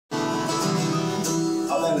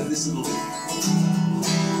line of this little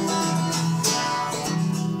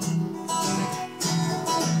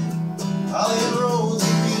Harley Rose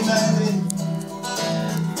reunited.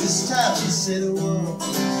 This time she said it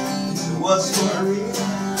was for real.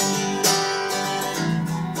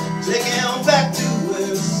 Taking him back to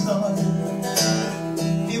where it started.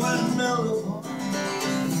 He was mellow,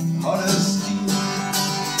 heart of steel.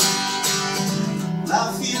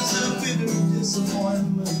 Life feels a bitter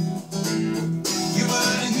disappointment. You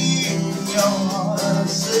would hear your heart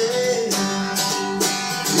say,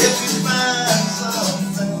 if you find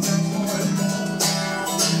something that's worth it,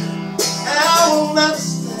 I will not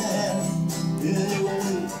stand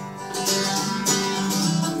anyway.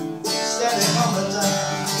 Static on the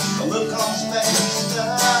line, a look on Spanish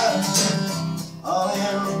style. All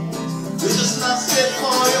in, we're just not fit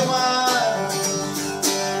for a while.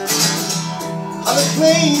 On the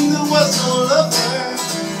plane there was no lover,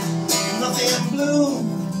 nothing in bloom.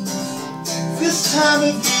 This time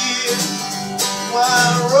of year,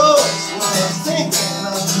 while Rose was thinking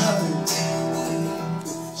of nothing,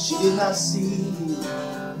 she did not see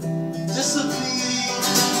disappear.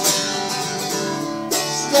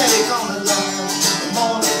 Static on the line, the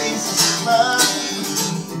Mona Lisa smile.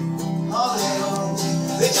 Harley Rose,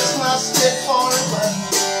 they just not fit for it, but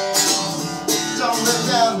don't let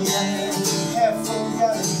down the air. Have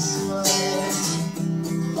forgotten smile.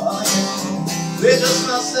 Harley Rose, they just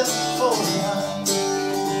not set for it.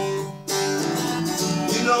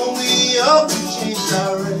 You know we all change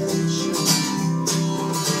direction.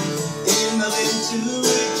 Ain't nothing to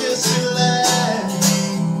it, just relax.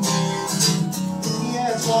 He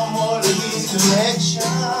has one more to his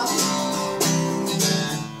connection.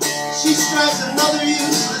 She strikes another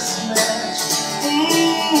useless match.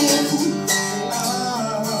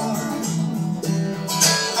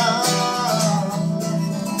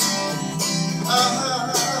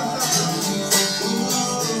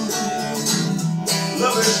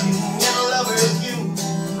 Lovers union, lovers union.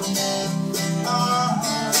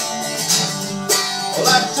 Well, I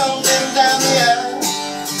toned them down the aisle,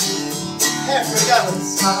 half forgotten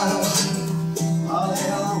smile. Harley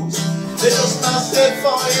Rose, they just not stay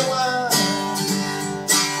for a while.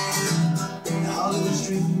 And Harley was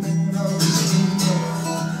dreaming of his dream.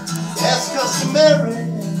 As customary,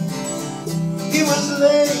 he was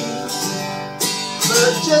late,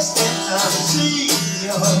 but just in time to see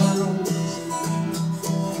your Rose.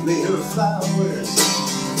 Laid her flowers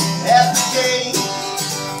at the gate.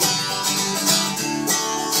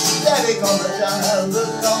 Static on the dial,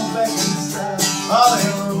 look on back inside. Harley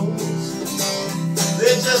Rose,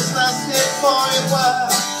 they just not stay for a while.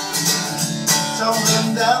 Toned them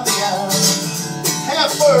down the aisle, half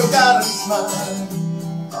forgotten smile.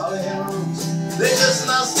 Harley Rose, they just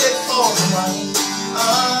not stay for a while.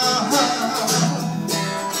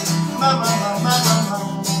 Mama, mama, mama.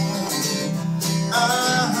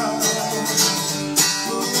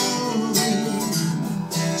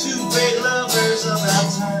 Two great lovers of our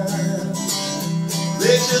time,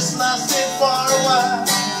 they just lasted for a while.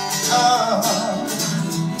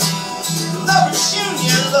 Lovers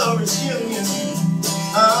union, lovers union.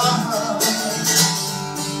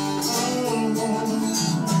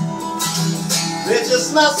 They just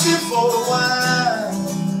lasted for a while.